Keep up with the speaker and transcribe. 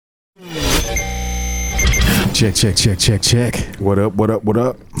Check. What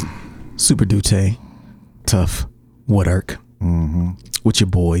up? Super Dute, Tough, Woodurk, with your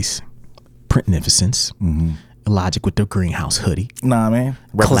boys, Printnificence, Logic with the greenhouse hoodie. Nah, man.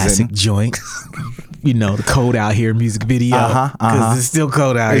 Classic joint. You know, the cold out here music video. Because it's still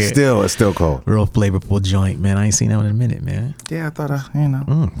cold out here. It's still cold. Real flavorful joint, man. I ain't seen that one in a minute, man. Yeah, I thought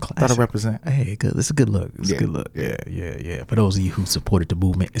thought I represent. Hey, good. It's a good look. It's a good look. Yeah. For those of you who supported the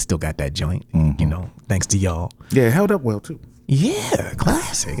movement, it still got that joint. You know, thanks to y'all. Yeah, it held up well too. Yeah,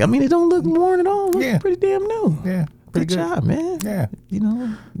 classic. I mean, it don't look worn at all. It looks pretty damn new. Yeah. Good job, man. Yeah. You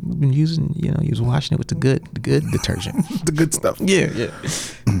know, you've been using, you was washing it with the good detergent. The good stuff. Yeah.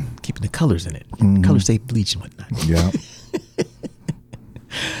 Keeping the colors in it. Color safe bleach and whatnot. Yeah.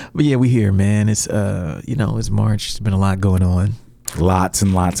 But yeah, we here, man. It's it's March. There's been a lot going on. Lots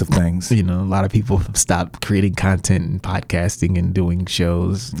and lots of things. You know, a lot of people have stopped creating content and podcasting and doing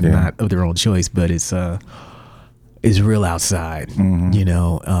shows, not of their own choice, but it's real outside, you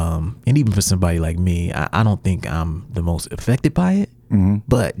know, and even for somebody like me, I don't think I'm the most affected by it,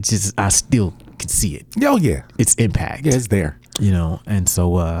 but just I still can see it. Oh, yeah. Its impact. Yeah, it's there. You know, and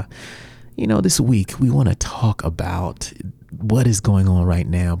so, this week we want to talk about what is going on right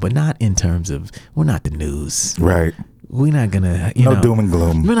now, but not in terms of, we're not the news. Right. We're not gonna, no doom and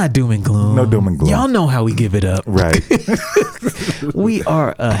gloom. We're not doom and gloom. No doom and gloom. Y'all know how we give it up. Right. We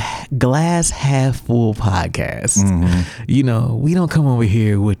are a glass half full podcast. You know, we don't come over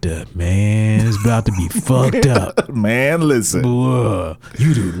here with the, man, it's about to be fucked up. Man, listen.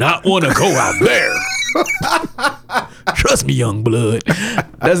 You do not want to go out there. Trust me, young blood.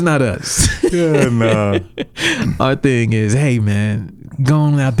 That's not us. Yeah, nah. Our thing is, hey, man, go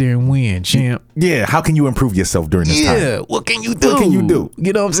on out there and win, champ. Yeah, how can you improve yourself during this time? Yeah, what can you do? What can you do?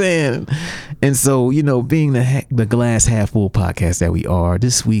 You know what I'm saying? And so, being the glass half full podcast that we are,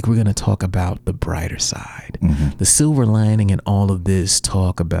 this week we're going to talk about the brighter side, the silver lining in all of this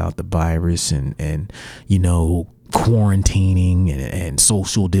talk about the virus and quarantining and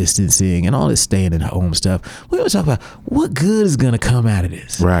social distancing and all this staying at home stuff. We're going to talk about what good is going to come out of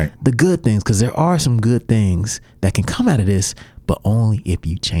this. Right. The good things, because there are some good things that can come out of this, but only if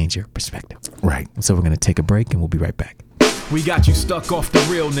you change your perspective. Right. So we're going to take a break and we'll be right back. We got you stuck off the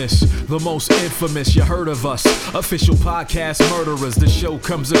realness, the most infamous, you heard of us. Official podcast murderers, the show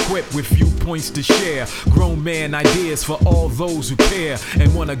comes equipped with viewpoints to share. Grown man ideas for all those who care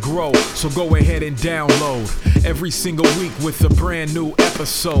and want to grow, so go ahead and download. Every single week with a brand new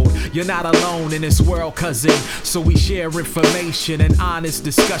episode. You're not alone in this world, cousin, so we share information and honest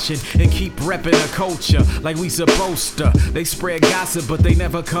discussion and keep repping the culture like we supposed to. They spread gossip, but they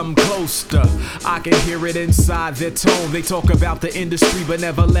never come close to. I can hear it inside their tone. They talk about the industry but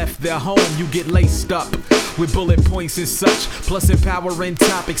never left their home. You get laced up with bullet points and such, plus empowering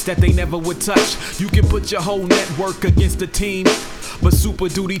topics that they never would touch. You can put your whole network against the team, but Super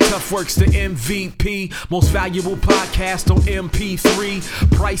Duty Tough Work's the MVP. Most valuable podcast on MP3.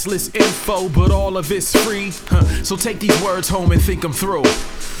 Priceless info, but all of it's free. So take these words home and think them through.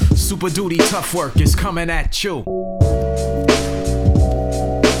 Super Duty Tough Work is coming at you.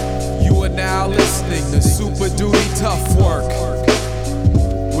 You are now listening to Super Duty Tough Work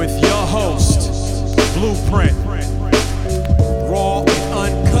with your host, Blueprint. Raw and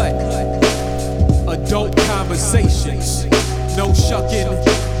uncut. Adult conversations. No shucking,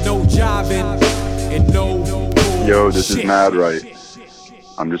 no jiving, and no bullshit. Yo, this is Mad Right.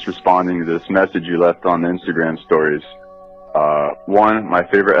 I'm just responding to this message you left on the Instagram stories. One, my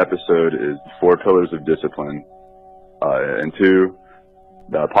favorite episode is the 4 Pillars of Discipline. And 2,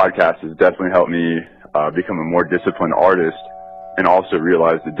 the podcast has definitely helped me become a more disciplined artist and also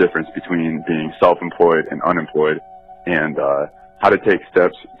realize the difference between being self-employed and unemployed, and how to take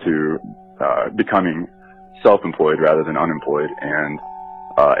steps to becoming self-employed rather than unemployed, and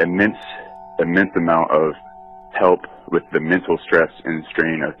immense amount of help with the mental stress and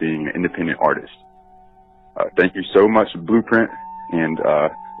strain of being an independent artist. Thank you so much, Blueprint and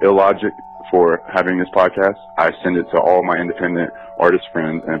Illogic, for having this podcast. I send it to all my independent artist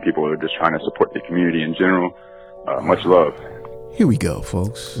friends and people who are just trying to support the community in general. Much love. Here we go,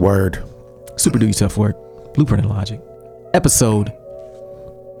 folks. Word. Super Duty Tough Work, Blueprint and Logic, episode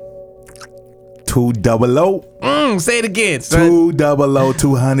 200. Say it again, son.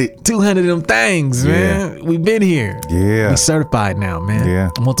 200. 200 of them things, man. We've been here. Yeah. We certified now, man. Yeah.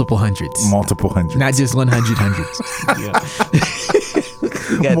 Multiple hundreds. Not just 100 hundreds.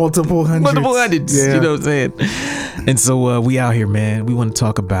 Multiple hundreds. Yeah. You know what I'm saying? And so we out here, man. We want to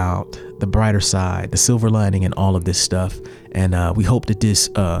talk about the brighter side, the silver lining and all of this stuff. And we hope that this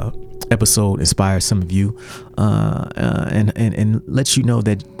episode inspires some of you, and lets you know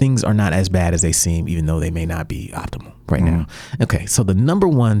that things are not as bad as they seem, even though they may not be optimal right now. Okay, so the number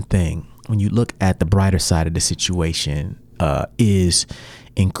one thing when you look at the brighter side of the situation is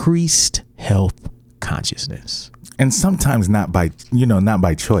increased health consciousness. And sometimes not by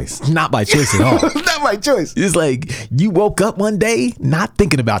choice. Not by choice at all. Not by choice. It's like you woke up one day not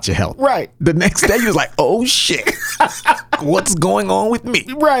thinking about your health. Right. The next day you was like, oh shit. What's going on with me?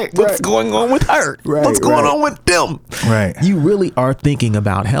 Right. What's going on with her? Right. What's going on with them? Right. You really are thinking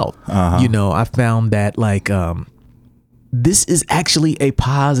about health. You know, I found that like this is actually a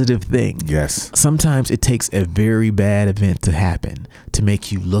positive thing. Yes. Sometimes it takes a very bad event to happen to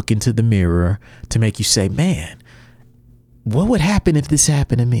make you look into the mirror, to make you say, man, what would happen if this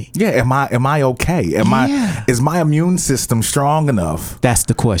happened to me? Yeah, am I okay? Is my immune system strong enough? That's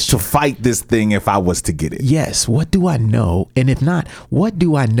the question. To fight this thing if I was to get it. Yes, what do I know? And if not, what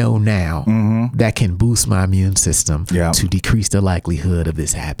do I know now that can boost my immune system to decrease the likelihood of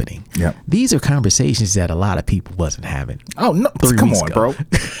this happening? Yep. These are conversations that a lot of people wasn't having. Oh no, 3 come weeks on, ago. bro.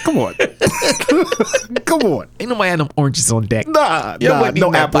 Come on. Come on. Ain't nobody had them oranges on deck. Nah, Y'all wasn't no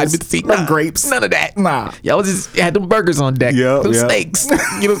eating that apples, vitamin C. no grapes. None of that. Nah. Y'all just had them burgers on deck. Yep, them yep. steaks. You know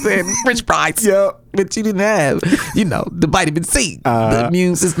what I'm saying? French fries. Yep. But you didn't have, the vitamin C, the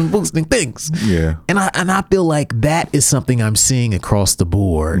immune system boosting things. Yeah. And I feel like that is something I'm seeing across the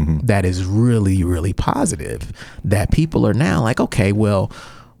board that is really, really positive. That people are now like, okay, well,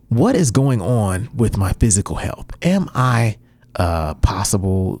 what is going on with my physical health? Am I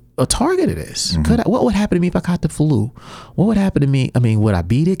possible a target of this? What would happen to me if I caught the flu? What would happen to me? I mean, would I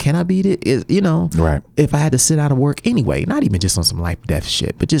beat it? Can I beat it? Right. If I had to sit out of work anyway, not even just on some life death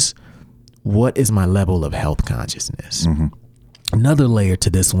shit, but just what is my level of health consciousness? Another layer to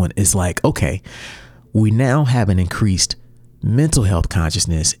this one is like, okay, we now have an increased mental health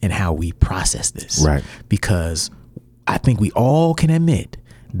consciousness in how we process this. Right. Because I think we all can admit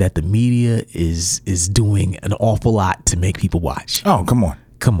that the media is doing an awful lot to make people watch. Oh, come on.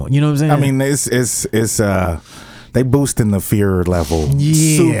 You know what I'm saying? I mean, it's they boosting the fear level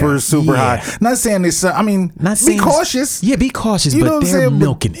super high. Not saying it's be cautious. Yeah, be cautious, You know but what I'm they're saying?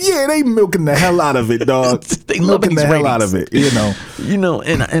 milking it. Yeah, they milking the hell out of it, dog. They milking the hell out ratings. of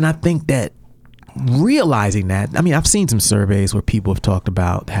it, And I think that realizing that, I mean, I've seen some surveys where people have talked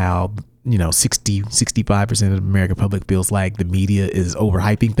about how 65% of the American public feels like the media is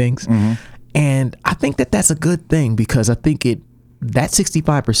overhyping things. And I think that that's a good thing, because I think that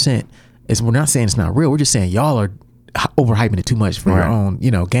 65% is, we're not saying it's not real. We're just saying y'all are overhyping it too much for your own,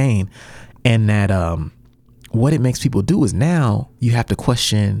 gain. And that what it makes people do is now you have to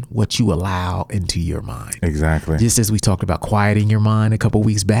question what you allow into your mind. Exactly. Just as we talked about quieting your mind a couple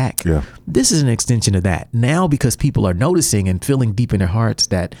weeks back. Yeah. This is an extension of that. Now, because people are noticing and feeling deep in their hearts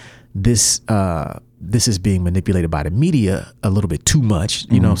that this is being manipulated by the media a little bit too much,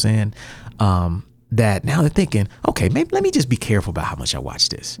 you know what I'm saying? That now they're thinking, okay, maybe let me just be careful about how much I watch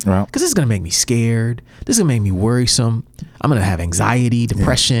this. Right. Because this is going to make me scared. This is going to make me worrisome. I'm going to have anxiety,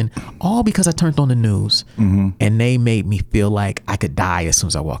 depression, all because I turned on the news and they made me feel like I could die as soon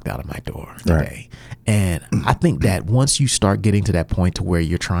as I walked out of my door today. And I think that once you start getting to that point to where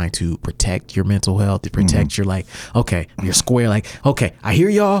you're trying to protect your mental health, to protect your you're square, like, okay, I hear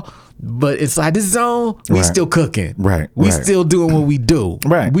y'all, but inside this zone, we still cooking. We still doing what we do.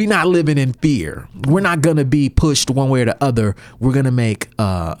 We not living in fear. We're not going to be pushed one way or the other. We're going to make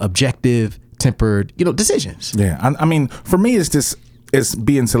objective, tempered, decisions. Yeah. I mean, for me, it's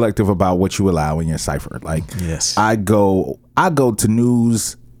being selective about what you allow in your cipher. Like, yes, I go to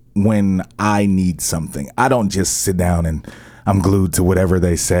news when I need something. I don't just sit down and I'm glued to whatever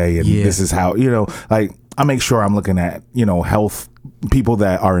they say. And this is how, like, I make sure I'm looking at, health, people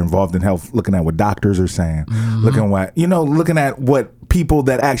that are involved in health, looking at what doctors are saying, looking at what people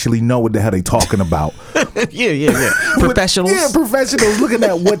that actually know what the hell they talking about. Professionals. Professionals looking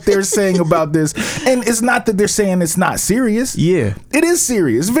at what they're saying about this. And it's not that they're saying it's not serious. Yeah. It is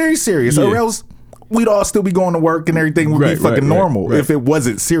serious. Very serious. Or else we'd all still be going to work and everything would be fucking normal if it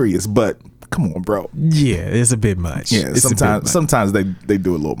wasn't serious. But come on, bro. Yeah, it's a bit much. Yeah, sometimes they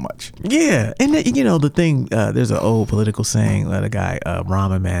do a little much. Yeah, and the thing, there's an old political saying that a guy,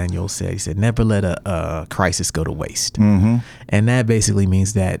 Rahm Emanuel said. He said, "Never let a crisis go to waste." And that basically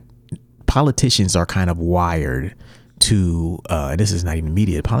means that politicians are kind of wired to, and this is not even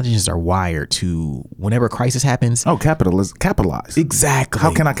media, politicians are wired to, whenever a crisis happens, capitalize. Exactly.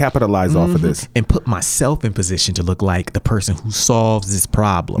 How can I capitalize off of this? And put myself in position to look like the person who solves this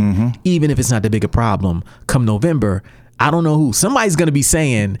problem. Even if it's not the bigger problem, come November, I don't know who. Somebody's gonna be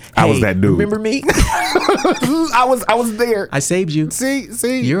saying, hey, I was that dude. Remember me? I was there. I saved you.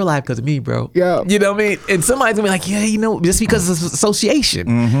 See, You're alive because of me, bro. Yeah. You know what I mean? And somebody's gonna be like, yeah, just because of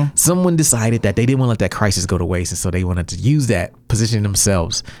association. Someone decided that they didn't want to let that crisis go to waste, and so they wanted to use that position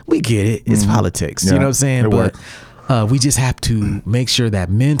themselves. We get it. It's politics. Yeah, you know what I'm saying? it But we just have to make sure that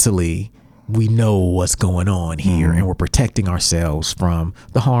mentally we know what's going on here, and we're protecting ourselves from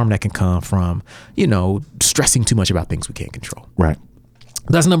the harm that can come from, stressing too much about things we can't control. Right.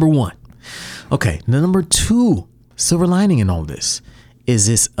 That's number one. Okay. Number two, silver lining in all this is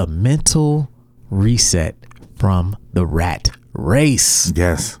this a mental reset from the rat race.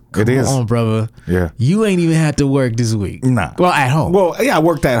 Yes, it is. Come on, brother. Yeah. You ain't even had to work this week. Nah. Well, at home. Well, yeah, I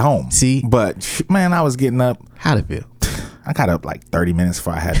worked at home. See? But man, I was getting up. How'd it feel? I got up like 30 minutes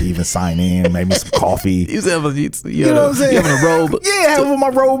before I had to even sign in, made me some coffee. You know what I'm saying? You having a robe. Yeah, having my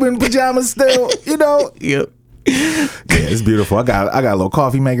robe and pajamas still, Yep. Yeah, it's beautiful. I got a little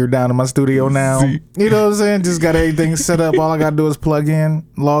coffee maker down in my studio now. You know what I'm saying? Just got everything set up. All I gotta do is plug in,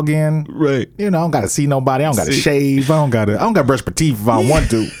 log in. Right. I don't gotta see nobody. I don't gotta shave. I don't gotta brush my teeth if I want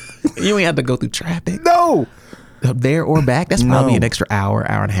to. You ain't have to go through traffic. No. Up there or back. That's probably an extra hour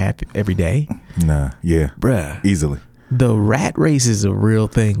and a half every day. Nah, yeah. Bruh. Easily. The rat race is a real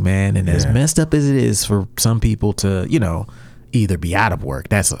thing, man. And as messed up as it is for some people to, either be out of work,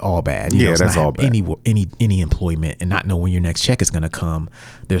 that's all bad. That's all bad. Any employment and not know when your next check is going to come.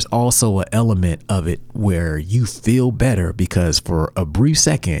 There's also an element of it where you feel better because for a brief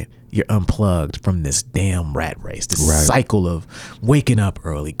second, you're unplugged from this damn rat race, this cycle of waking up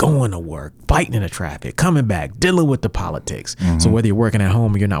early, going to work, fighting in the traffic, coming back, dealing with the politics. So whether you're working at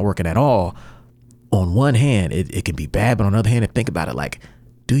home or you're not working at all, on one hand, it can be bad, but on the other hand, think about it like,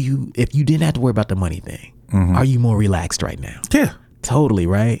 if you didn't have to worry about the money thing, are you more relaxed right now? Yeah. Totally,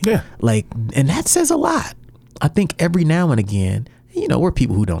 right? Yeah. And that says a lot. I think every now and again, we're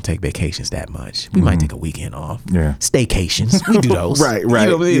people who don't take vacations that much. We might take a weekend off. Yeah. Staycations. We do those. Right.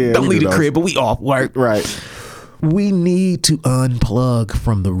 Yeah, don't leave the crib, but we off work. Right. We need to unplug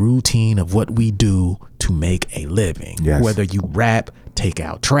from the routine of what we do to make a living. Yes. Whether you rap, take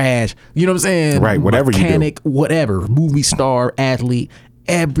out trash, you know what I'm saying? Right, whatever Mechanic, you do. whatever, movie star, athlete,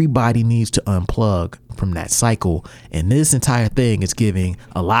 everybody needs to unplug from that cycle. And this entire thing is giving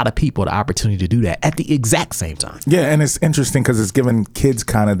a lot of people the opportunity to do that at the exact same time. Yeah, and it's interesting because it's giving kids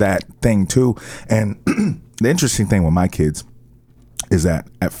kind of that thing too. And the interesting thing with my kids is that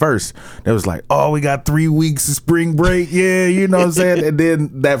at first they was like, oh, we got 3 weeks of spring break. Yeah, you know what I'm saying? And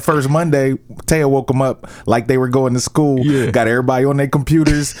then that first Monday, Taya woke them up like they were going to school, got everybody on their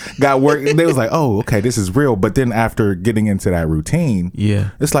computers, got work. They was like, oh, okay, this is real. But then after getting into that routine,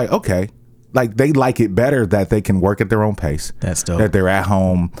 it's like, okay, like they like it better that they can work at their own pace. That's dope. That they're at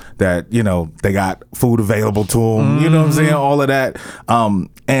home, that, they got food available to them, you know what I'm saying? All of that.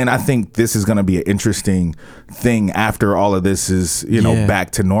 And I think this is going to be an interesting thing after all of this is,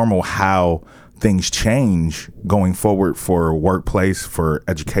 back to normal, how things change going forward for workplace, for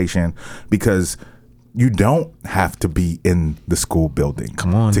education, because you don't have to be in the school building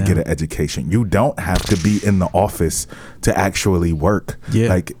to get an education. You don't have to be in the office to actually work. Yeah.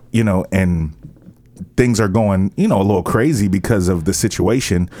 Like, and things are going, a little crazy because of the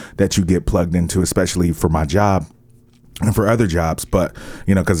situation that you get plugged into, especially for my job and for other jobs. But,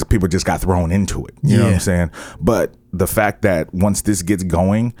 because people just got thrown into it. You know what I'm saying? But the fact that once this gets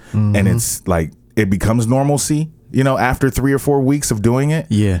going and it's like, it becomes normalcy, after 3 or 4 weeks of doing it.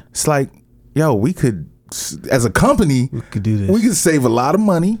 Yeah. It's like, yo, we could, as a company, we could do this. We could save a lot of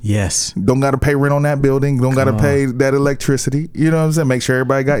money. Yes. Don't got to pay rent on that building. Don't got to pay that electricity. You know what I'm saying? Make sure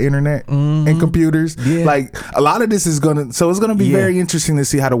everybody got internet and computers. Yeah. Like a lot of this is it's going to be very interesting to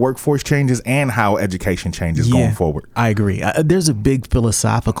see how the workforce changes and how education changes going forward. I agree. There's a big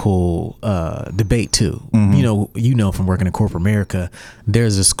philosophical debate too. From working in corporate America,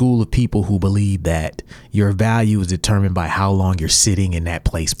 there's a school of people who believe that your value is determined by how long you're sitting in that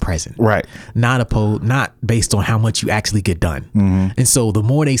place present. Right. Not based on how much you actually get done. And so the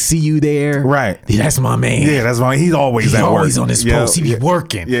more they see you there, right? That's my man. Yeah, that's my. He's always at work. Always on his post. He be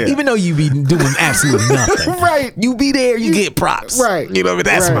working, even though you be doing absolutely nothing. Right. You be there, you get props. Right.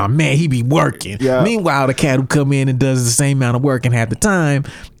 That's my man. He be working. Yeah. Meanwhile, the cat who come in and does the same amount of work and half the time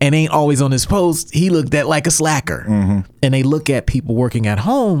and ain't always on his post, he looked at like a slacker. And they look at people working at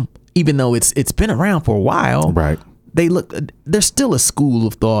home, even though it's been around for a while. Right. There's still a school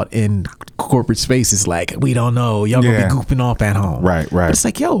of thought in corporate spaces like, we don't know, y'all gonna be goofing off at home. Right. But it's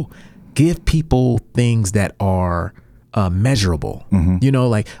like, give people things that are measurable.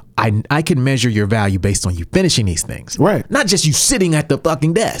 Like I can measure your value based on you finishing these things. Right. Not just you sitting at the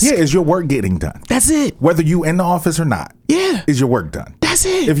fucking desk. Yeah, is your work getting done? That's it. Whether you in the office or not. Yeah. Is your work done? That's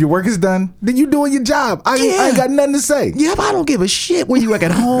it. If your work is done, then you doing your job. I ain't got nothing to say. Yep, I don't give a shit where you work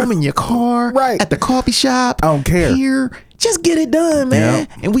at home, in your car, Right. at the coffee shop. I don't care. Here. Just get it done, man. Yep.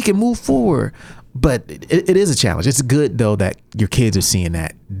 And we can move forward. But it is a challenge. It's good, though, that your kids are seeing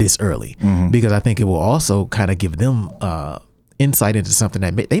that this early. Because I think it will also kind of give them insight into something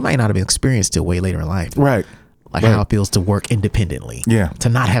that they might not have experienced till way later in life. Right. Like how it feels to work independently. Yeah. To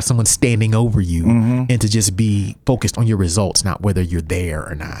not have someone standing over you and to just be focused on your results, not whether you're there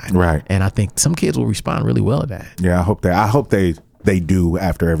or not. Right. And I think some kids will respond really well to that. Yeah, I hope they do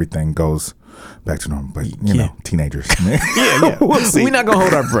after everything goes back to normal. But you know, teenagers. Yeah. We'll see. We're not going to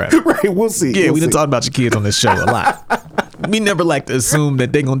hold our breath. Right, we'll see. Yeah, we'll we done see. talked about your kids on this show a lot. We never like to assume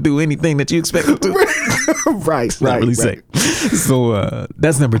that they're going to do anything that you expect them to. Right, Not really safe. So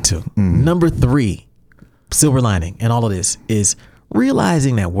that's number 2. Number 3, silver lining and all of this is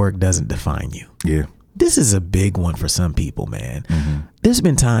realizing that work doesn't define you. Yeah. This is a big one for some people, man. There's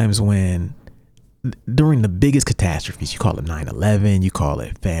been times when during the biggest catastrophes, you call it 9/11, you call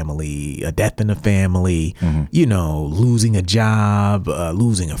it family, a death in the family, you know, losing a job,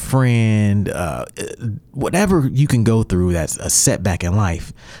 losing a friend, whatever you can go through that's a setback in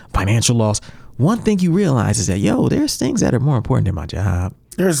life, financial loss. One thing you realize is that, there's things that are more important than my job.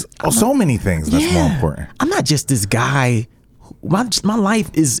 There's so many things that's more important. I'm not just this guy. My life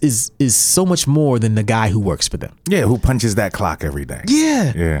is so much more than the guy who works for them. Yeah, who punches that clock every day.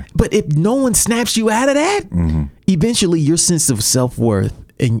 Yeah. Yeah. But if no one snaps you out of that, eventually your sense of self-worth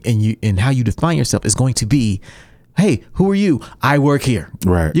and how you define yourself is going to be, hey, who are you? I work here.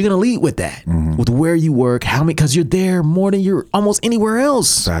 Right. You're going to lead with that, with where you work, how many, because you're there more than you're almost anywhere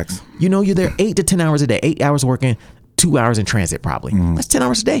else. Facts. You know, you're there 8 to 10 hours a day, 8 hours working, 2 hours in transit probably. That's 10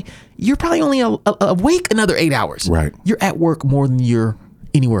 hours a day. You're probably only awake another 8 hours. Right. You're at work more than you're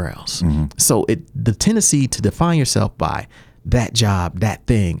anywhere else. So the tendency to define yourself by that job, that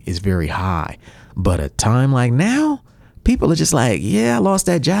thing is very high. But a time like now, people are just like, yeah, I lost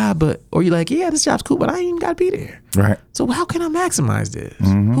that job, or you're like, yeah, this job's cool, but I ain't even got to be there. Right. So how can I maximize this?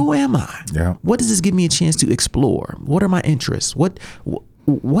 Who am I? Yeah. What does this give me a chance to explore? What are my interests? What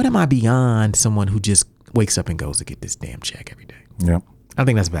am I beyond someone who just wakes up and goes to get this damn check every day? Yep. I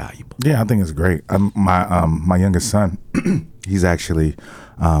think that's valuable. Yeah, I think it's great. My youngest son, he's actually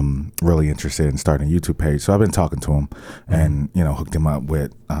really interested in starting a YouTube page. So I've been talking to him and, hooked him up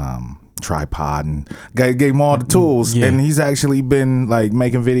with tripod and gave him all the tools. And he's actually been like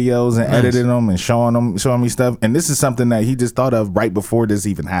making videos and editing them and showing me stuff. And this is something that he just thought of right before this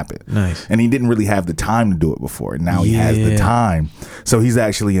even happened. Nice. And he didn't really have the time to do it before. And now he has the time. So he's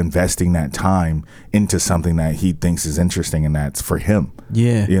actually investing that time into something that he thinks is interesting and that's for him.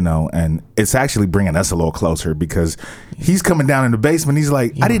 Yeah. And it's actually bringing us a little closer because he's coming down in the basement. He's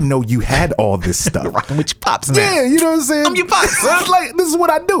like, I didn't know you had all this stuff. Rocking with your pops now. Yeah, you know what I'm saying? I'm your pops. It's like, this is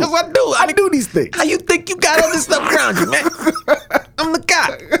what I do. That's what I do. I do these things. How you think you got all this stuff around you, man? I'm the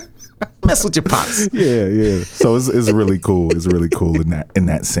guy. Mess with your pops. Yeah. So it's really cool. It's really cool in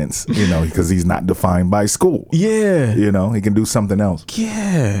that sense, because he's not defined by school. Yeah. He can do something else.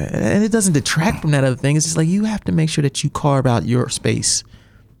 Yeah. And it doesn't detract from that other thing. It's just like you have to make sure that you carve out your space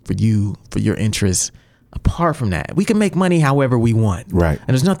for your interests. Apart from that, we can make money however we want. Right. And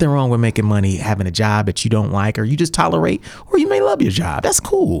there's nothing wrong with making money, having a job that you don't like or you just tolerate, or you may love your job. That's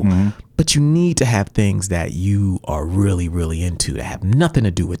cool. But you need to have things that you are really, really into that have nothing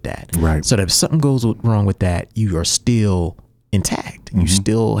to do with that. Right. So that if something goes wrong with that, you are still intact. You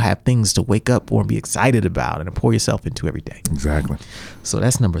still have things to wake up for and be excited about and pour yourself into every day. Exactly. So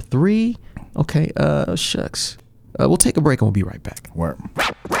that's number 3. Okay. Shucks. We'll take a break and we'll be right back. Word.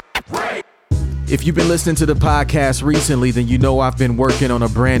 If you've been listening to the podcast recently, then you know I've been working on a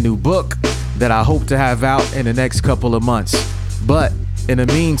brand new book that I hope to have out in the next couple of months. But in the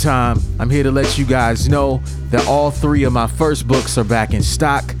meantime, I'm here to let you guys know that all 3 of my first books are back in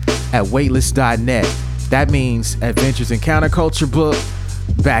stock at weightless.net. That means Adventures in Counterculture book,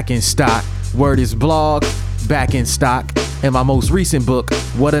 back in stock. Word is blog, back in stock. And my most recent book,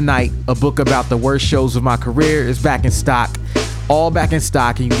 What a Night, a book about the worst shows of my career, is back in stock. All back in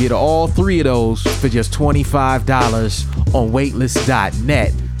stock, and you can get all 3 of those for just $25 on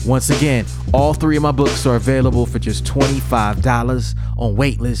weightless.net. Once again, all 3 of my books are available for just $25 on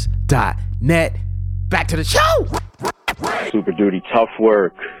weightless.net. Back to the show. Super Duty, tough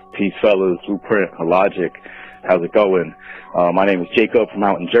work. Peace, fellas. Blueprint, Logic. How's it going? My name is Jacob from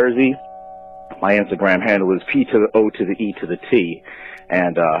out in Jersey. My Instagram handle is P to the O to the E to the T.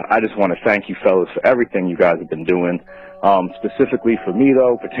 And I just want to thank you fellas for everything you guys have been doing. Specifically for me,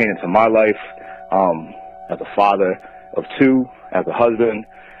 though, pertaining to my life, as a father of 2, as a husband,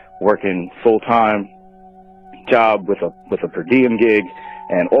 working full-time job with a per diem gig,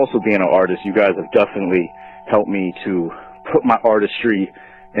 and also being an artist, you guys have definitely helped me to put my artistry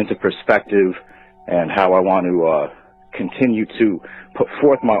into perspective and how I want to continue to put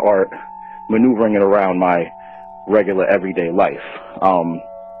forth my art, maneuvering it around my regular everyday life.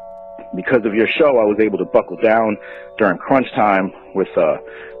 Because of your show, I was able to buckle down during crunch time with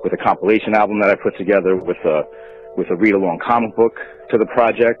a compilation album that I put together with a read-along comic book to the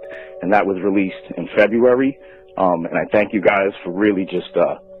project, and that was released in February. And I thank you guys for really just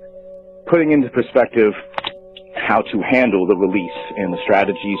putting into perspective how to handle the release and the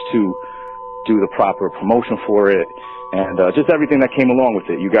strategies to do the proper promotion for it, and just everything that came along with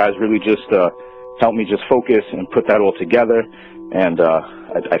it. You guys really just helped me just focus and put that all together, and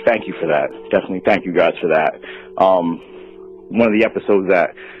I thank you for that. Definitely thank you guys for that. One of the episodes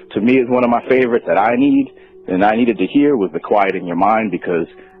that to me is one of my favorites that I needed to hear was the Quiet in Your Mind, because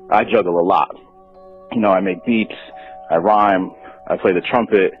I juggle a lot. You know, I make beats, I rhyme, I play the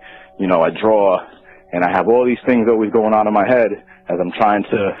trumpet, you know, I draw, and I have all these things always going on in my head as I'm trying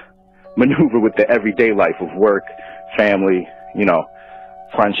to maneuver with the everyday life of work, family, you know,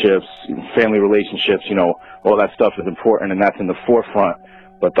 friendships, family relationships, you know, all that stuff is important, and that's in the forefront.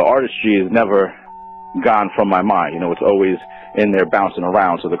 But the artistry is never gone from my mind. You know, it's always in there bouncing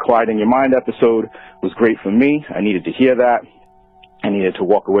around. So the Quiet in Your Mind episode was great for me. I needed to hear that. I needed to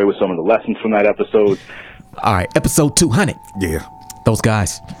walk away with some of the lessons from that episode. All right, episode 200. Yeah. Those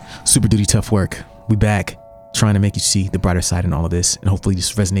guys, Super Duty Tough Work. We back, trying to make you see the brighter side in all of this, and hopefully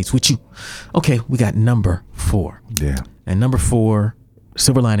this resonates with you. Okay, we got number 4. Yeah. And number 4,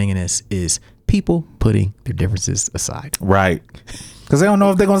 silver lining in this, is people putting their differences aside. Right. Because they don't know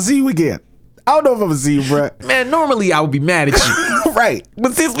if they're going to see you again. I don't know if I'm going to see you, bro. Man, normally I would be mad at you. Right.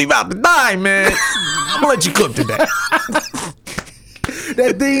 But since we about to die, man, I'm going to let you cook today.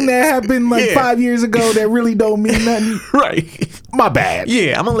 That thing that happened like 5 years ago that really don't mean nothing. Right. My bad.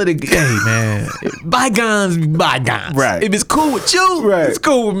 Yeah, I'm gonna let it. Hey, man, bygones be bygones. Right. If it's cool with you, right, it's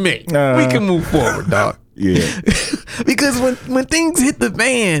cool with me. We can move forward, dog. Yeah. Because when things hit the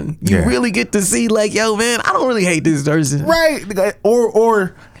fan, you really get to see, like, yo, man, I don't really hate this person. Right.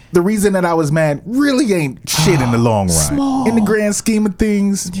 Or the reason that I was mad really ain't shit in the long run. Small. In the grand scheme of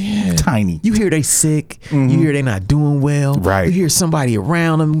things, tiny. You hear they sick. You hear they not doing well. Right. You hear somebody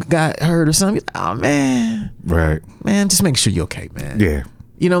around them got hurt or something. Oh, man. Right. Man, just make sure you're okay, man. Yeah.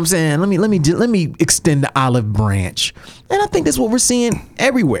 You know what I'm saying? Let me extend the olive branch. And I think that's what we're seeing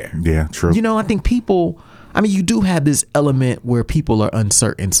everywhere. Yeah, true. You know, I think people, I mean, you do have this element where people are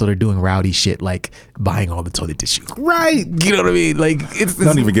uncertain, so they're doing rowdy shit like buying all the toilet tissue. Right. You know what I mean? Like, it's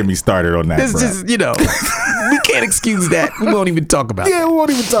don't even get me started on that. It's just, you know, we can't excuse that. We won't even talk about it. Yeah, we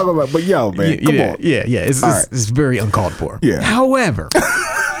won't even talk about it. But yo, man, come on. Yeah. It's very uncalled for. Yeah. However,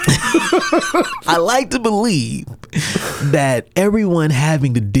 I like to believe that everyone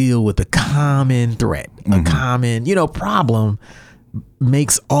having to deal with a common threat, a common, you know, problem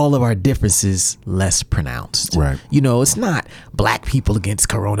makes all of our differences less pronounced. Right. You know, it's not black people against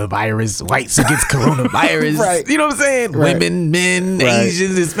coronavirus, whites against coronavirus. Right. You know what I'm saying? Right. Women, men, Right.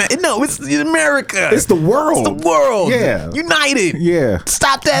 Asians, Hispanic. No, it's America. It's the world. It's the world. Yeah. United. Yeah.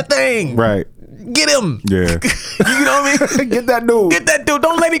 Stop that thing. Right. Get him. Yeah. You know what I mean? Get that dude. Get that dude.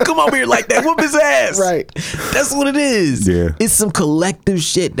 Don't let him come over here like that. Whoop his ass. Right. That's what it is. Yeah. It's some collective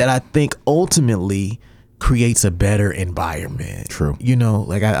shit that I think ultimately creates a better environment. True. You know,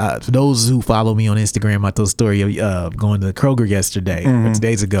 like I for those who follow me on Instagram, I told a story of going to Kroger yesterday, or 2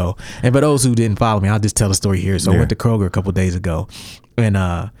 days ago. And for those who didn't follow me, I'll just tell the story here. So I went to Kroger a couple days ago, and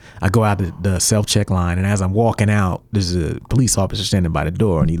I go out to the self-check line, and as I'm walking out, there's a police officer standing by the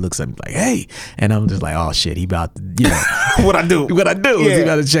door, and he looks at me like, "Hey," and I'm just like, "Oh shit, he about to, you know, What I do is he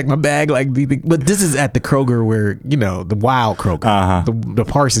about to check my bag?" Like, but this is at the Kroger where, you know, the wild Kroger, the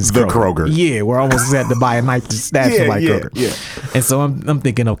Parsons Kroger. Yeah, where I almost had to buy a knife to stab somebody Kroger. Yeah. And so I'm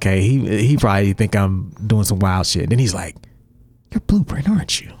thinking, okay, he probably think I'm doing some wild shit. Then he's like, "You're Blueprint,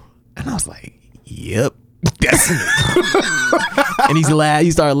 aren't you?" And I was like, "Yep." That's me. And he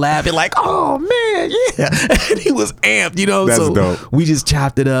started laughing like, "Oh man, yeah." And he was amped, you know. That's so dope. We just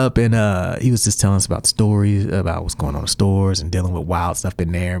chopped it up, and he was just telling us about stories about what's going on in stores and dealing with wild stuff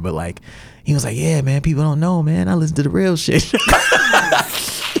in there. But like, he was like, "Yeah, man, people don't know, man. I listen to the real shit."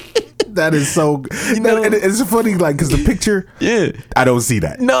 That is so. It's funny, like, because the picture. Yeah, I don't see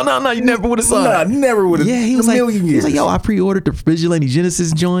that. No, you never would have saw Nah, it. never would have. Yeah, he was like, yo, I pre-ordered the Vigilante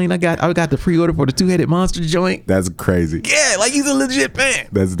Genesis joint. I got the pre-order for the Two-Headed Monster joint. That's crazy. Yeah, like he's a legit fan.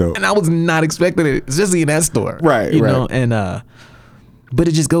 That's dope. And I was not expecting it, especially in that store. Right, you right. know, and but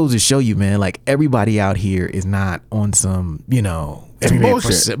it just goes to show you, man, like everybody out here is not on some, you know,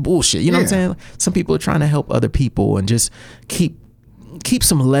 bullshit. You know what I'm saying? Some people are trying to help other people and just keep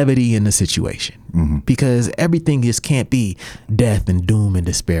some levity in the situation, because everything just can't be death and doom and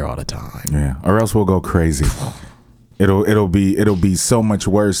despair all the time. Yeah, or else we'll go crazy. It'll be so much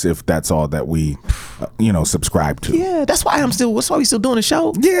worse if that's all that we, subscribe to. Yeah, that's why we still doing the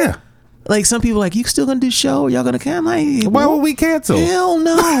show. Yeah. Like some people like, you still gonna do show? Y'all gonna come? Like, why would we cancel? Hell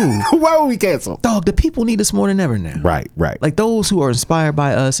no. Why would we cancel? Dog, the people need us more than ever now. Right. Like those who are inspired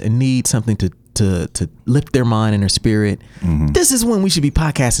by us and need something to lift their mind and their spirit. This is when we should be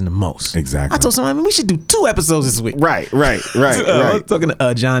podcasting the most. Exactly. I told somebody, we should do 2 episodes this week. Right. I was talking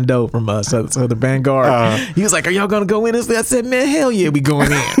to John Doe from the Vanguard. He was like, are y'all gonna go in this? I said, man, hell yeah, we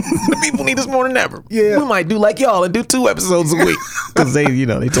going in. The people need us more than ever. Yeah. We might do like y'all and do 2 episodes a week, because they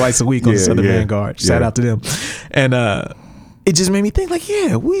twice a week on the Southern Vanguard. Shout out to them. And it just made me think, like,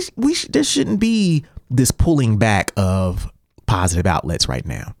 yeah, there shouldn't be this pulling back of positive outlets right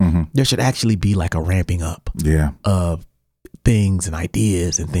now. There should actually be like a ramping up of things and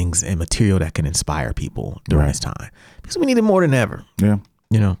ideas and things and material that can inspire people during this time, because we need it more than ever. Yeah,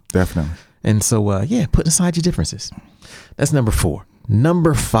 definitely. And so putting aside your differences. That's number 4.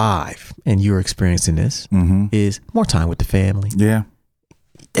 Number 5, and you're experiencing this, is more time with the family. Yeah.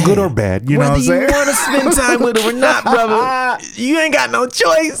 Good or bad, you know what I'm saying? Whether you want to spend time with them or not, brother, you ain't got no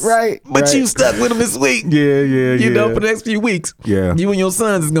choice. Right. But you stuck with them this week. Yeah. You know, for the next few weeks. Yeah. You and your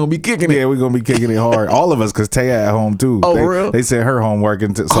sons is going to be kicking it. Yeah, we're going to be kicking it hard. All of us, because Taya at home too. Oh, real? They sent her home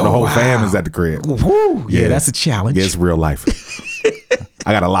working, so the whole fam is at the crib. Woo. Yeah, that's a challenge. Yeah, it's real life.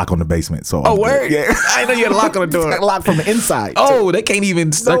 I got a lock on the basement. So word? Yeah. I know you had a lock on the door. A lock from the inside. Oh, they can't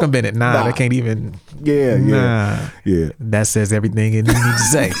even circumvent it. Nah, they can't even. Yeah. That says everything it needs to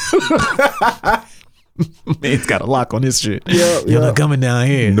say. Man's got a lock on this shit. You're not coming down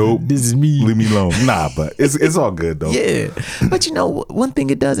here. Nope. This is me. Leave me alone. Nah, but it's all good though. Yeah. But one thing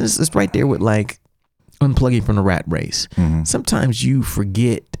it does is it's right there with like unplugging from the rat race. Sometimes you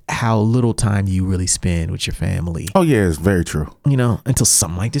forget how little time you really spend with your family. Oh yeah, it's very true. Until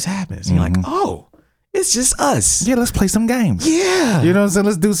something like this happens. And you're like, oh, it's just us. Yeah, let's play some games. Yeah. You know what I'm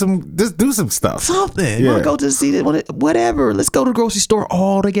saying? Let's do some stuff. Something. You want to go to the city, whatever. Let's go to the grocery store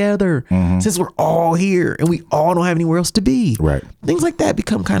all together. Since we're all here and we all don't have anywhere else to be. Right. Things like that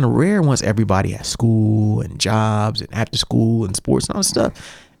become kind of rare once everybody has school and jobs and after school and sports and all that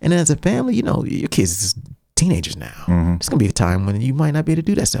stuff. And then as a family, your kids is teenagers now. It's gonna be a time when you might not be able to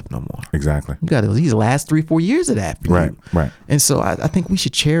do that stuff no more. Exactly. You got these last 3-4 years of that for you. Right. And so I think we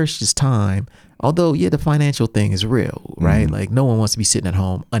should cherish this time. Although, the financial thing is real, right? Like no one wants to be sitting at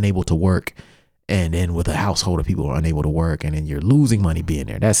home unable to work, and then with a household of people who are unable to work, and then you're losing money being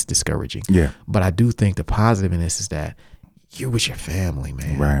there. That's discouraging. Yeah. But I do think the positive in this is that you're with your family,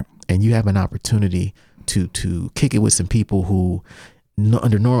 man. Right. And you have an opportunity to kick it with some people who,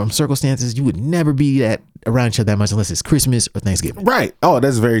 under normal circumstances, you would never be that around each other that much unless it's Christmas or Thanksgiving. Right. Oh,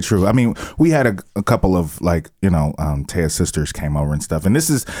 that's very true. I mean, we had a couple of Taya's sisters came over and stuff, and this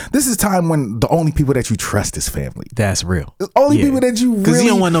is time when the only people that you trust is family. That's real. The only people that you really, because you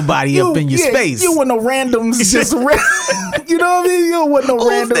don't want nobody up in your space. You don't want no randoms. Just you know what I mean? You don't want no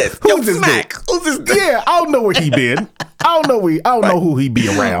randoms. Who's this Smack? Who's this dude? Yeah, I don't know where he been. I don't know who he be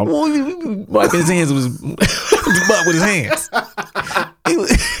around. Wiping his hands with his butt with his hands.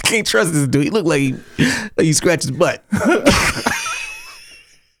 Can't trust this dude. He look like he scratched his butt.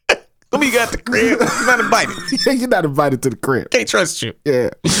 When you got the crib, you're not invited. Yeah, you're not invited to the crib. Can't trust you. Yeah.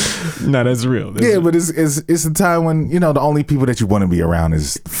 No, that's real. That's real. But it's a time when the only people that you want to be around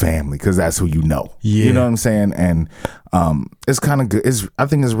is family, because that's who you know. Yeah. You know what I'm saying? And it's kind of good. I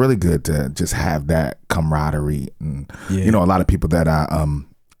think it's really good to just have that camaraderie. And a lot of people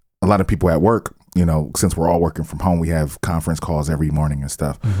at work. Since we're all working from home, we have conference calls every morning and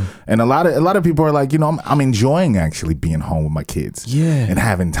stuff. And a lot of people are like, I'm enjoying actually being home with my kids. Yeah. And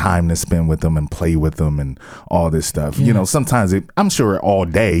having time to spend with them and play with them and all this stuff. Yeah. Sometimes I'm sure all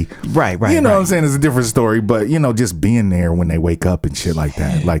day. Right. What I'm saying? It's a different story, but just being there when they wake up and shit like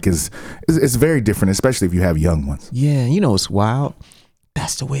that, like it's very different, especially if you have young ones. Yeah. It's wild.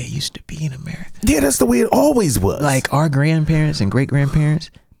 That's the way it used to be in America. Yeah, that's the way it always was. Like our grandparents and great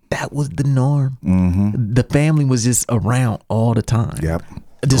grandparents, that was the norm. The family was just around all the time. Yep.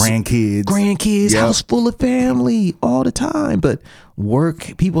 grandkids, house full of family all the time. But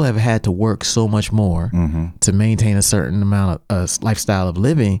people have had to work so much more to maintain a certain amount of lifestyle of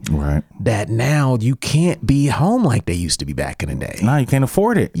living, right? That now you can't be home like they used to be back in the day. No, you can't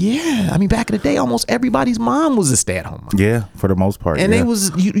afford it. Yeah, I mean, back in the day, almost everybody's mom was a stay-at-home mom. Yeah, for the most part. And they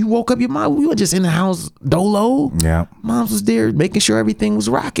was you woke up, your mom, we were just in the house dolo. Yeah, moms was there making sure everything was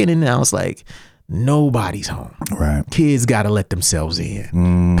rocking, and now it's like nobody's home. Right. Kids got to let themselves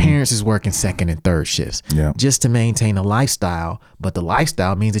in. Parents is working second and third shifts just to maintain a lifestyle. But the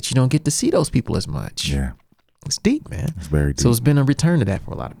lifestyle means that you don't get to see those people as much. Yeah. It's deep, man. It's very deep. So it's been a return to that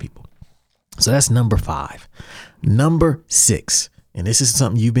for a lot of people. So that's number 5. Number 6. And this is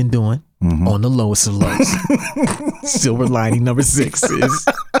something you've been doing on the lowest of lows. Silver lining number 6 is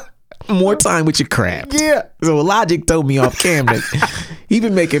more time with your craft. Yeah. So Logic told me off camera, he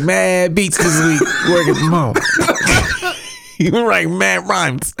been making mad beats this week working from home. He been writing mad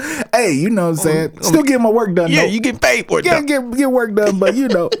rhymes. Hey, you know what I'm saying? Still getting my work done. Yeah, though. you get paid for it. Yeah, get work done, but you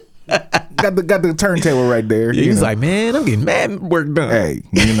know, got the turntable right there. Yeah, he's like, man, I'm getting mad work done. Hey,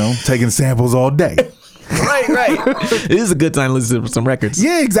 you know, taking samples all day. Right. It is a good time to listen to some records.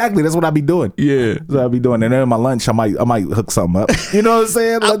 Yeah, exactly. That's what I be doing. Yeah, that's what I be doing. And then in my lunch, I might hook something up. You know what I'm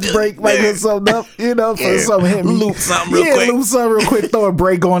saying? Lunch break, might hook something up. You know, for something hit me. Loop something real quick. Loop something real quick. Throw a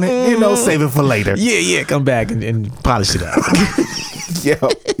break on it. You know, save it for later. Yeah. Come back and polish it up. Yep.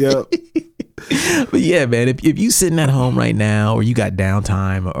 But yeah, man, if you sitting at home right now, or you got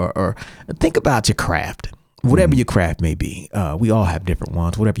downtime, or think about your craft. Whatever your craft may be, we all have different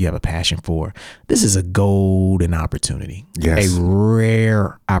ones. Whatever you have a passion for, this is a golden opportunity. Yes. A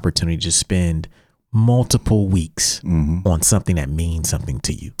rare opportunity to spend multiple weeks on something that means something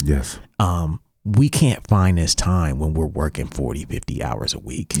to you. Yes. We can't find this time when we're working 40, 50 hours a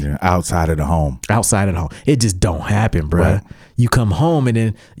week. Yeah, outside of the home. It just don't happen, bro. Right. You come home and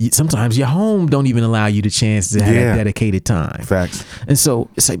then sometimes your home don't even allow you the chance to have that dedicated time. Facts. And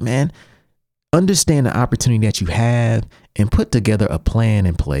so it's like, man, understand the opportunity that you have and put together a plan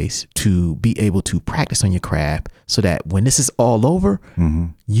in place to be able to practice on your craft so that when this is all over,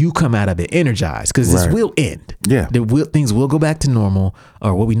 you come out of it energized, because this will end. Yeah. Things will go back to normal,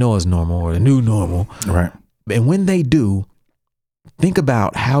 or what we know as normal, or the new normal. Right. And when they do, think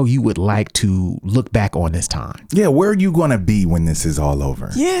about how you would like to look back on this time. Yeah, where are you going to be when this is all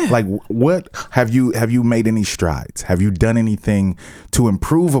over? Yeah. Like, what have you made any strides? Have you done anything to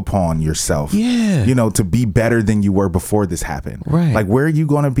improve upon yourself? Yeah. You know, to be better than you were before this happened. Right. Like, where are you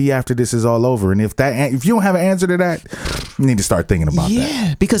going to be after this is all over? And if you don't have an answer to that, you need to start thinking about that.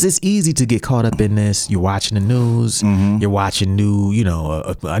 Yeah, because it's easy to get caught up in this. You're watching the news. You're watching new,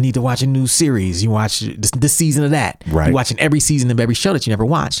 I need to watch a new series. You watch this season of that. Right. You're watching every season of every show that you never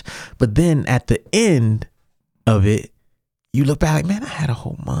watched. But then at the end of it, you look back like, man, I had a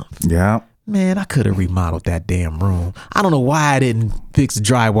whole month. Yeah. Man, I could have remodeled that damn room. I don't know why I didn't fix the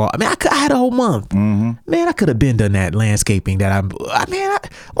drywall. I mean, I had a whole month. Man, I could have been done that landscaping why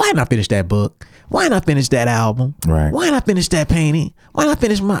didn't I finish that book? Why didn't I finish that album? Right. Why didn't I finish that painting? Why didn't I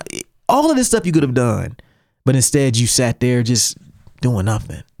finish all of this stuff you could have done? But instead you sat there just doing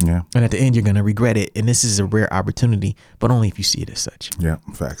nothing. Yeah. And at the end, you're going to regret it. And this is a rare opportunity, but only if you see it as such. Yeah,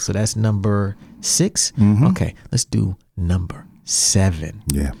 facts. So that's number 6. Okay, let's do number 7.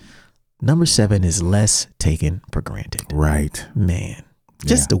 Yeah. Number 7 is less taken for granted. Right. Man,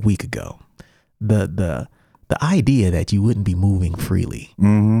 just a week ago, the idea that you wouldn't be moving freely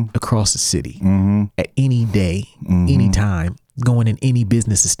across the city at any day, any time, going in any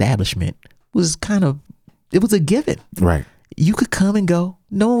business establishment was it was a given. Right. You could come and go.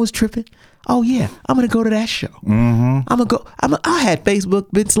 No one was tripping. Oh yeah, I'm gonna go to that show. I'm gonna go. I had Facebook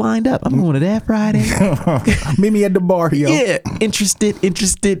bits lined up. I'm going to that Friday. Meet me at the bar, yo. Yeah, interested,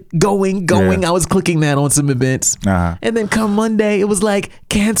 going. Yeah. I was clicking that on some events, and then come Monday, it was like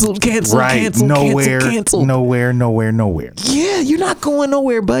canceled. Right. Nowhere. Yeah, you're not going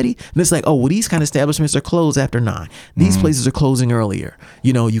nowhere, buddy. And it's like, oh, well, these kind of establishments are closed after 9. These places are closing earlier.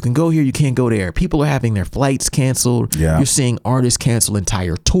 You can go here, you can't go there. People are having their flights canceled. Yeah. You're seeing artists cancel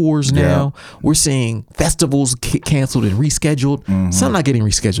entire tours now. We're seeing festivals canceled and rescheduled. Some not getting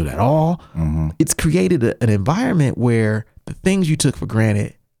rescheduled at all. It's created an environment where the things you took for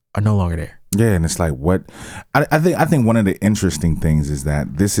granted are no longer there. Yeah, and it's like what I think one of the interesting things is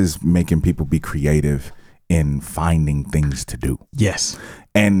that this is making people be creative in finding things to do. Yes.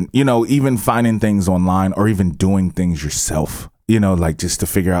 And even finding things online or even doing things yourself, like just to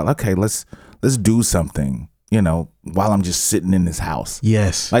figure out, okay, let's do something, while I'm just sitting in this house.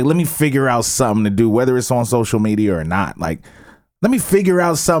 Yes. Like, let me figure out something to do, whether it's on social media or not. Like, let me figure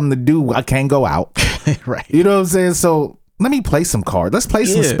out something to do. I can't go out. Right. You know what I'm saying? So let me play some cards. Let's play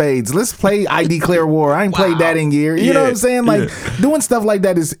some spades. Let's play I Declare War. I ain't played that in years. You know what I'm saying? Like doing stuff like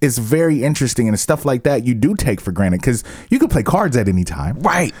that is very interesting, and stuff like that you do take for granted because you can play cards at any time.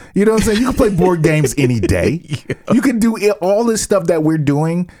 Right. You know what I'm saying? You can play board games any day. You can do all this stuff that we're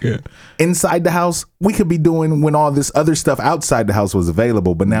doing inside the house. We could be doing when all this other stuff outside the house was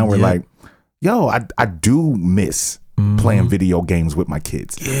available. But now we're like, yo, I do miss playing video games with my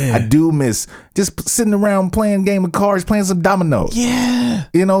kids. I do miss just sitting around playing game of cards, playing some dominoes.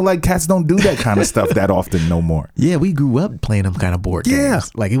 You know, like cats don't do that kind of stuff that often no more. We grew up playing them kind of board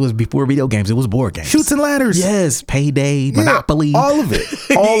games. Like it was before video games, it was board games. Shoots and ladders. Yes, Payday, Monopoly. All of it.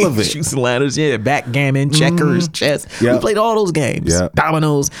 All of it. Shoots and ladders, backgammon, checkers, chess. We played all those games.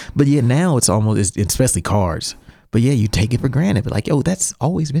 Dominoes. But now it's almost, especially cards. But you take it for granted. But like, yo, that's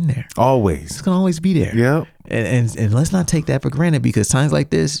always been there. Always. It's going to always be there. Yeah. And let's not take that for granted, because times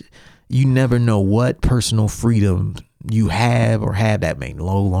like this, you never know what personal freedom you have or have that may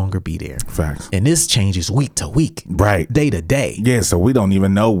no longer be there. Facts. And this changes week to week. Right. Day to day. Yeah, so we don't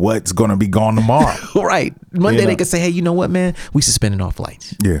even know what's going to be gone tomorrow. Right. Monday they could say, hey, you know what, man? We suspending all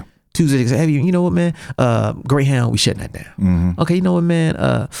flights. Yeah. Tuesday they say, hey, you know what, man? Greyhound, we shutting that down. Okay, you know what,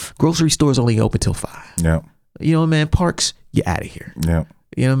 man? Grocery stores only open till 5. Yeah. You know what, man? Parks, you're out of here. Yeah.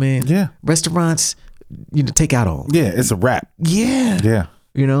 You know what I mean? Yeah. Restaurants, take out all. Yeah, it's a wrap. Yeah. Yeah.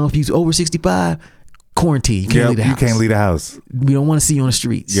 You know, if you're over 65, quarantine. You can't leave the house. You can't leave the house. We don't want to see you on the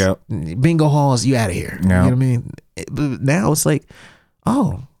streets. Yep. Bingo halls, you out of here. Yep. You know what I mean? But now it's like,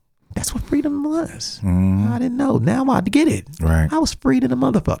 oh, that's what freedom was. I didn't know. Now I'm about to get it. Right. I was free to the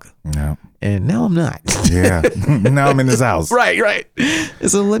motherfucker. Yeah. And now I'm not. Yeah. Now I'm in this house. Right.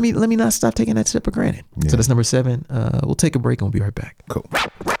 So let me not stop taking that step for granted. Yeah. So that's number 7. We'll take a break and we'll be right back. Cool.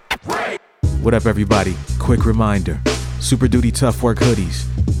 What up, everybody? Quick reminder. Super Duty Tough Work hoodies,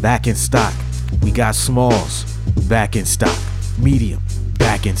 back in stock. We got smalls, back in stock. Medium,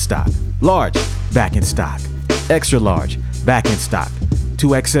 back in stock. Large, back in stock. Extra large, back in stock.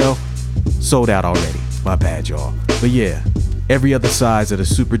 2XL, sold out already. My bad, y'all. But yeah, every other size of the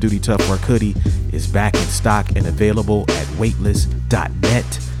Super Duty Tough Work hoodie is back in stock and available at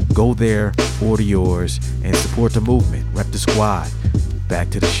weightless.net. Go there, order yours, and support the movement. Rep the squad. Back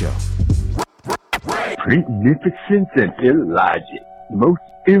to the show. Magnificence and illogic. Most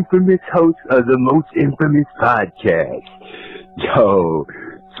infamous host of the most infamous podcast. Yo,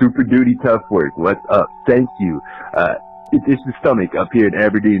 Super Duty Tough Work. What's up? Thank you. It's the Stomach up here in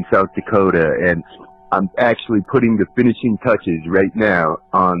Aberdeen, South Dakota, and I'm actually putting the finishing touches right now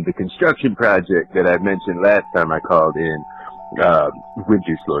on the construction project that I mentioned last time I called in.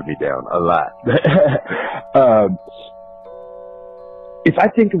 Winter slowed me down a lot. If I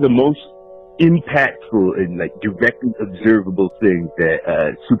think of the most impactful and like directly observable thing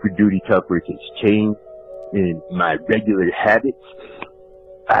that Super Duty Tough Work has changed in my regular habits,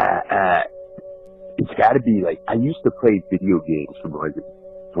 it's got to be like, I used to play video games for more than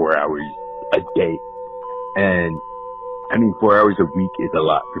 4 hours a day, and I mean 4 hours a week is a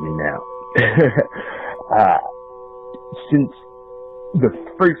lot for me now. Since the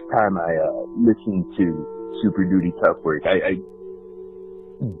first time I listened to Super Duty Tough Work,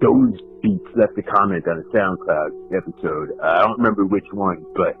 those beats left a comment on a SoundCloud episode. I don't remember which one,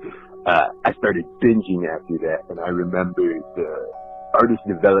 but I started binging after that, and I remember the artist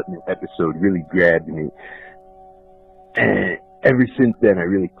development episode really grabbed me. And ever since then, I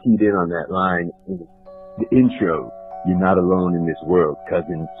really keyed in on that line in the intro, "You're not alone in this world,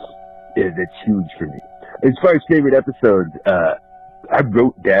 cousin." That's huge for me. As far as favorite episodes, I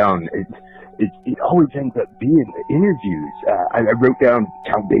wrote down, it always ends up being the interviews. I wrote down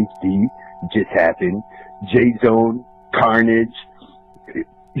Count Basie, Just Happened, J-Zone, Carnage,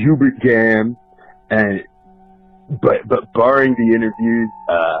 Hubert Gam, and but barring the interviews,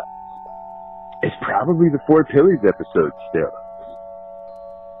 it's probably the Four Pillars episode still.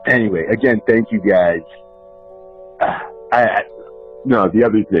 Anyway, again, thank you guys. No, the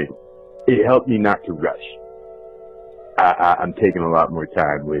other thing, it helped me not to rush. I'm taking a lot more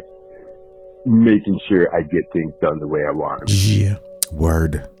time with making sure I get things done the way I want them. Yeah.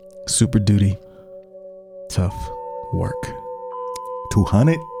 Word. Super Duty Tough Work.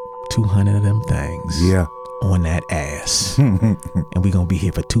 200 of them things. Yeah. On that ass. And we gonna be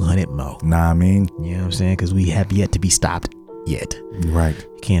here for 200 more. Nah, I mean. You know what I'm saying? Because we have yet to be stopped yet. Right.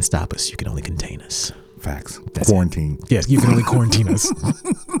 You can't stop us. You can only contain us. Facts. That's quarantine. It. Yes, you can only quarantine us.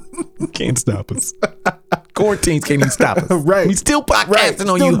 You can't stop us. Quarantines can't even stop us. Right. We still podcasting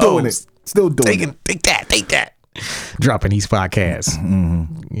on still you doing hoes. It. Still doing it. Take that. Dropping these podcasts.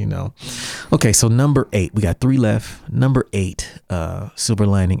 You know. Okay, so number 8. We got 3 left. Number 8, silver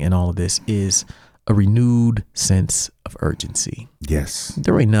lining in all of this is a renewed sense of urgency. Yes.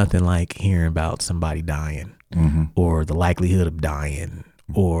 There ain't nothing like hearing about somebody dying or the likelihood of dying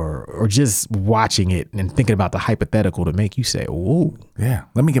or just watching it and thinking about the hypothetical to make you say, "Whoa, yeah,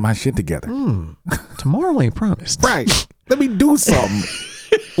 let me get my shit together. Tomorrow ain't promised." Right. Let me do something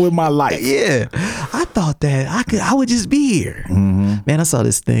with my life. Yeah, I thought that I would just be here. Man, I saw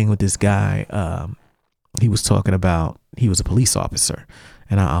this thing with this guy. He was talking about, he was a police officer,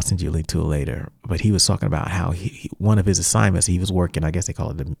 and I'll send you a link to it later. But he was talking about how one of his assignments, he was working, I guess they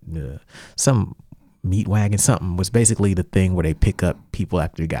call it some meat wagon, something, was basically the thing where they pick up people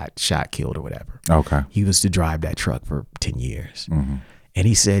after they got shot, killed, or whatever. Okay. He was to drive that truck for 10 years. And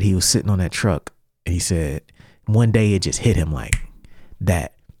he said he was sitting on that truck, and he said one day it just hit him like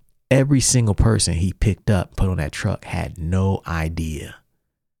that. Every single person he picked up, put on that truck, had no idea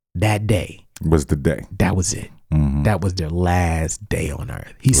that day was the day. That was it. That was their last day on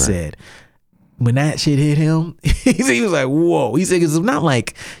earth. He said when that shit hit him, he was like, whoa. He said, because it's not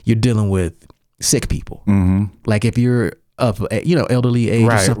like you're dealing with sick people. Like if you're of elderly age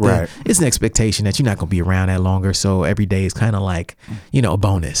or something, it's an expectation that you're not going to be around that longer. So every day is kind of like, a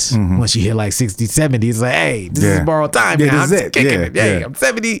bonus. Once you hit like 60, 70, it's like, hey, this is borrowed time now. I'm just kicking it. Hey, I'm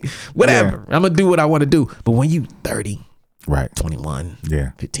 70, whatever. I'm going to do what I want to do. But when you 30, 21,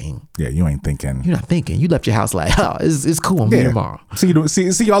 15. Yeah, you ain't thinking. You're not thinking. You left your house like, oh, it's cool. I'm here tomorrow.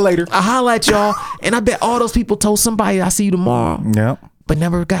 See y'all later. I holla at y'all. And I bet all those people told somebody, I see you tomorrow. Yeah. But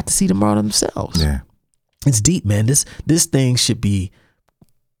never got to see tomorrow themselves. Yeah. It's deep, man. This thing should be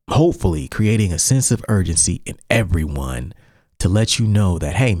hopefully creating a sense of urgency in everyone to let you know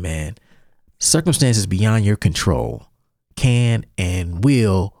that, hey, man, circumstances beyond your control can and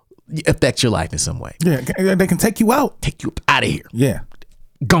will affect your life in some way. Yeah, they can take you out. Take you out of here. Yeah.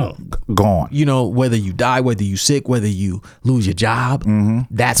 Gone. Whether you die, whether you sick, whether you lose your job,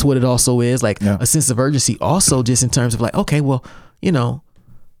 that's what it also is. Like a sense of urgency also just in terms of like, okay, well, am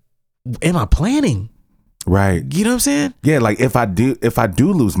I planning? Right. You know what I'm saying? Yeah, like if I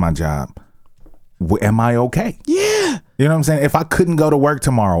do lose my job, am I okay? Yeah. You know what I'm saying? If I couldn't go to work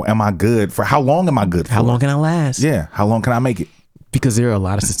tomorrow, am I good? For how long am I good for? How long can I last? Yeah. How long can I make it? Because there are a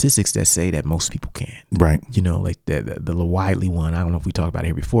lot of statistics that say that most people can't. Right. Like the widely one, I don't know if we talked about it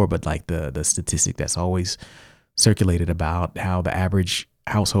here before, but like the statistic that's always circulated about how the average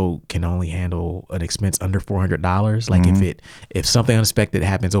household can only handle an expense under $400. Like if something unexpected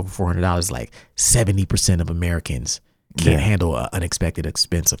happens over $400, like 70% of Americans can't handle an unexpected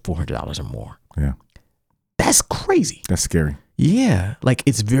expense of $400 or more. Yeah. That's crazy. That's scary. Yeah. Like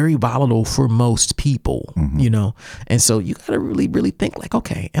it's very volatile for most people, And so you got to really, really think like,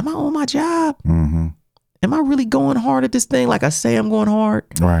 okay, am I on my job? Am I really going hard at this thing? Like I say I'm going hard?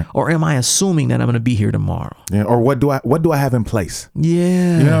 Right. Or am I assuming that I'm going to be here tomorrow? Yeah. Or what do I have in place?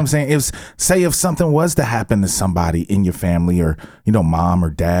 Yeah. You know what I'm saying? If something was to happen to somebody in your family or, mom or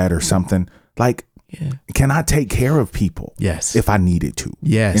dad or something, like, can I take care of people? Yes. If I needed to.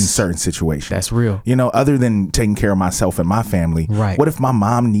 Yes. In certain situations. That's real. Other than taking care of myself and my family. Right. What if my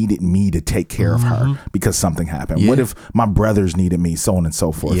mom needed me to take care of her because something happened? Yeah. What if my brothers needed me, so on and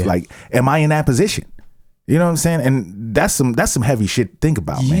so forth? Yeah. Like, am I in that position? You know what I'm saying? And that's some heavy shit to think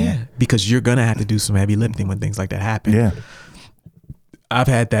about, man. Yeah. Because you're going to have to do some heavy lifting when things like that happen. Yeah. I've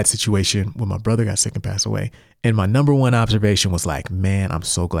had that situation when my brother got sick and passed away. And my number one observation was like, man, I'm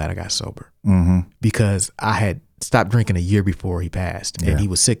so glad I got sober. Because I had stopped drinking a year before he passed. And he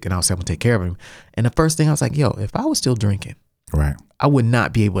was sick and I was having to take care of him. And the first thing I was like, yo, if I was still drinking, right, I would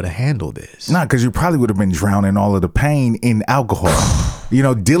not be able to handle this. Nah, because you probably would have been drowning all of the pain in alcohol.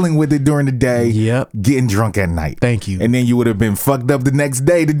 Dealing with it during the day. Yep. Getting drunk at night. Thank you. And then you would have been fucked up the next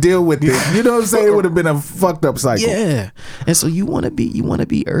day to deal with it. You know what I'm saying? It would have been a fucked up cycle. Yeah. And so you want to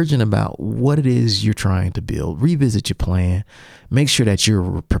be urgent about what it is you're trying to build. Revisit your plan. Make sure that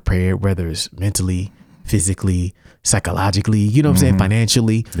you're prepared, whether it's mentally, physically, psychologically, you know what I'm saying,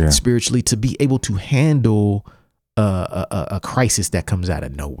 financially, spiritually, to be able to handle a crisis that comes out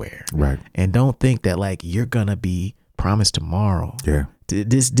of nowhere. Right. And don't think that like you're gonna be promised tomorrow. Yeah.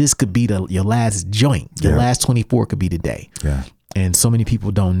 This could be your last joint. Your last 24 could be today. Yeah. And so many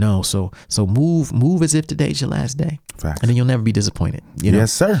people don't know. So move as if today's your last day. Facts. And then you'll never be disappointed.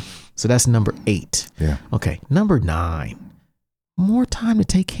 Yes, sir. So that's number 8. Yeah. Okay. Number 9. More time to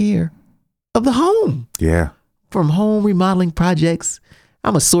take care of the home. Yeah. From home remodeling projects.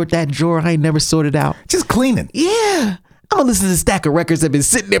 I'm going to sort that drawer I ain't never sorted out. Just cleaning. Yeah. I'm going to listen to a stack of records that have been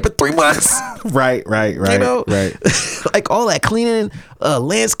sitting there for 3 months. Right. Right. Like all that cleaning,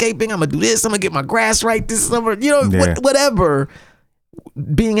 landscaping. I'm going to do this. I'm going to get my grass right this summer. Whatever.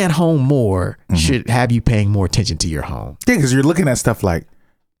 Being at home more should have you paying more attention to your home. Yeah, because you're looking at stuff like,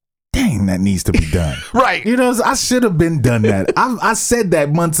 dang, that needs to be done. Right. You know, I should have been done that. I said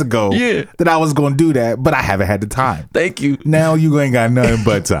that months ago. Yeah. That I was going to do that, but I haven't had the time. Thank you. Now you ain't got nothing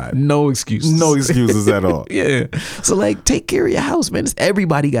but time. No excuses. No excuses at all. Yeah. So like, take care of your house, man.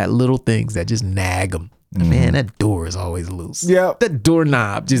 Everybody got little things that just nag them. Man, that door is always loose. Yep. That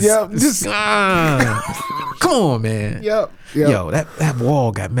doorknob just. Come on, man. Yep. Yo, that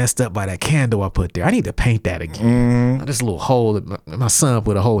wall got messed up by that candle I put there. I need to paint that again. This little hole that my son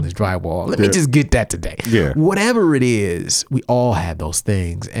put a hole in his drywall. Let me just get that today. Yeah. Whatever it is, we all have those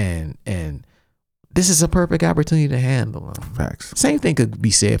things, and this is a perfect opportunity to handle them. Facts. Same thing could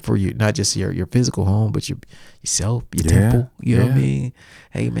be said for you, not just your physical home, but yourself, your temple. You know what I mean?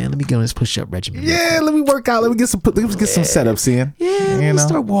 Hey man, let me get on this push-up regimen. Yeah, let me work out. Let me get some setups in. Yeah, let me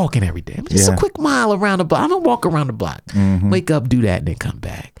start walking every day. Just a quick mile around the block. I'm gonna walk around the block. Wake up, do that, and then come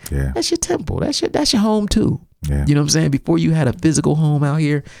back. Yeah. That's your temple. That's your home too. Yeah. You know what I'm saying? Before you had a physical home out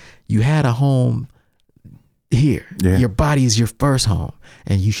here, you had a home here. Yeah. Your body is your first home,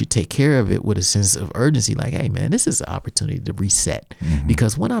 and you should take care of it with a sense of urgency. Like, hey man, this is an opportunity to reset.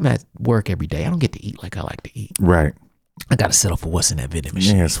 Because when I'm at work every day, I don't get to eat like I like to eat. Right. I gotta settle for what's in that vending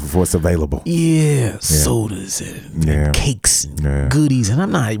machine. Yes, for what's available. Yeah, sodas and cakes and goodies, and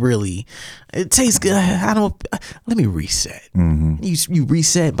I'm not really. It tastes good. I don't. Let me reset. You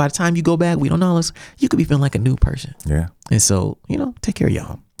reset. By the time you go back, we don't know this. You could be feeling like a new person. Yeah. And so take care of your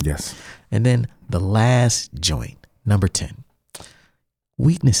home. Yes. And then the last joint, number 10.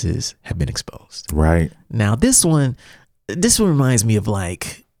 Weaknesses have been exposed. Right. Now this one reminds me of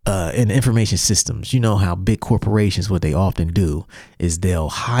like. In information systems, you know how big corporations, what they often do is they'll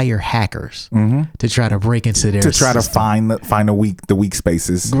hire hackers to try to break into their try to system. find the weak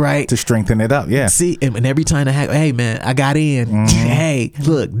spaces, right, to strengthen it up. Yeah. See, and every time the hacker, hey man, I got in. Hey,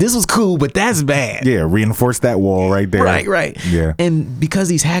 look, this was cool, but that's bad. Yeah, reinforce that wall right there. Right. Yeah. And because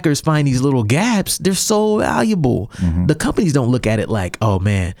these hackers find these little gaps, they're so valuable. The companies don't look at it like, oh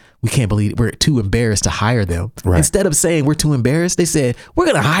man, we can't believe it. We're too embarrassed to hire them. Right. Instead of saying we're too embarrassed, they said we're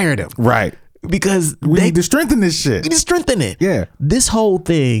gonna hire them. Right. Because we need to strengthen this shit. We need to strengthen it. Yeah. This whole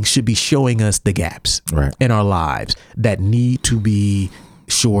thing should be showing us the gaps in our lives that need to be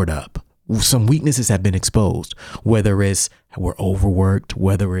shored up. Some weaknesses have been exposed, whether it's we're overworked,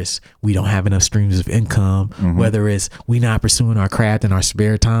 whether it's we don't have enough streams of income, whether it's we not pursuing our craft in our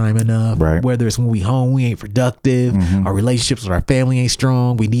spare time enough, whether it's when we home, we ain't productive, our relationships with our family ain't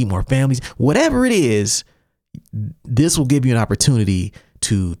strong, we need more families, whatever it is, this will give you an opportunity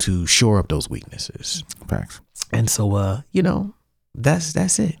to shore up those weaknesses. Facts. And so,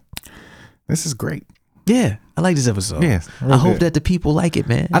 that's it. This is great. Yeah, I like this episode. Yes, I hope that the people like it,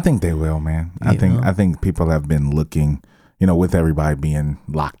 man. I think they will, man. I think people have been looking, with everybody being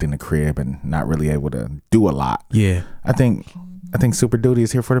locked in the crib and not really able to do a lot. Yeah. I think Super Duty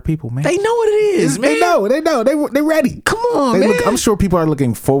is here for the people, man. They know what it is, man. They know. They ready. Come on, man. I'm sure people are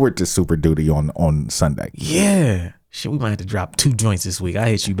looking forward to Super Duty on Sunday. Yeah. Shit, we might have to drop 2 joints this week. I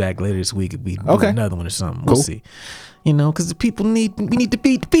hit you back later this week if we do another one or something. We'll see. Because the people we need to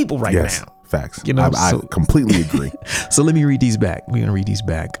feed the people right now. Facts. I completely agree. So let me read these back. We're gonna read these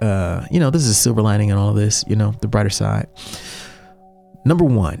back. This is a silver lining in all this. The brighter side. Number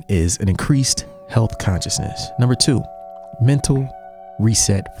 1 is an increased health consciousness. Number 2, mental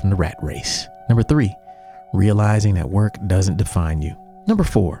reset from the rat race. Number 3, realizing that work doesn't define you. Number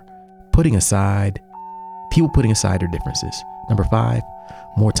 4, people putting aside their differences. Number 5,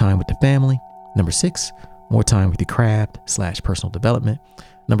 more time with the family. Number 6, more time with your craft / personal development.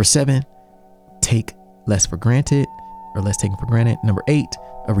 Number 7, take less for granted or less taken for granted. Number 8,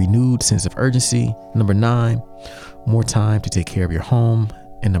 a renewed sense of urgency. Number 9, more time to take care of your home.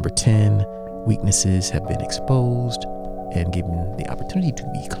 And number 10, weaknesses have been exposed and given the opportunity to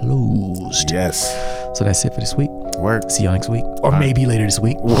be closed. Yes. So that's it for this week. Word. See y'all next week. Or maybe later this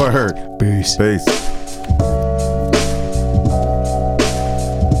week. Word. Peace.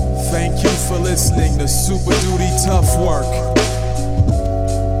 Thank you for listening to Super Duty Tough Work.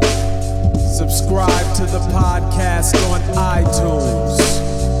 Subscribe to the podcast on iTunes.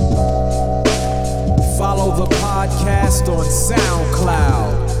 Follow the podcast on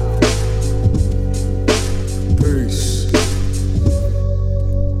SoundCloud. Peace.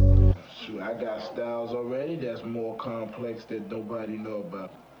 Shoot, I got styles already that's more complex that nobody know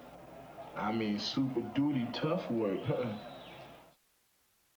about. I mean, Super Duty Tough Work.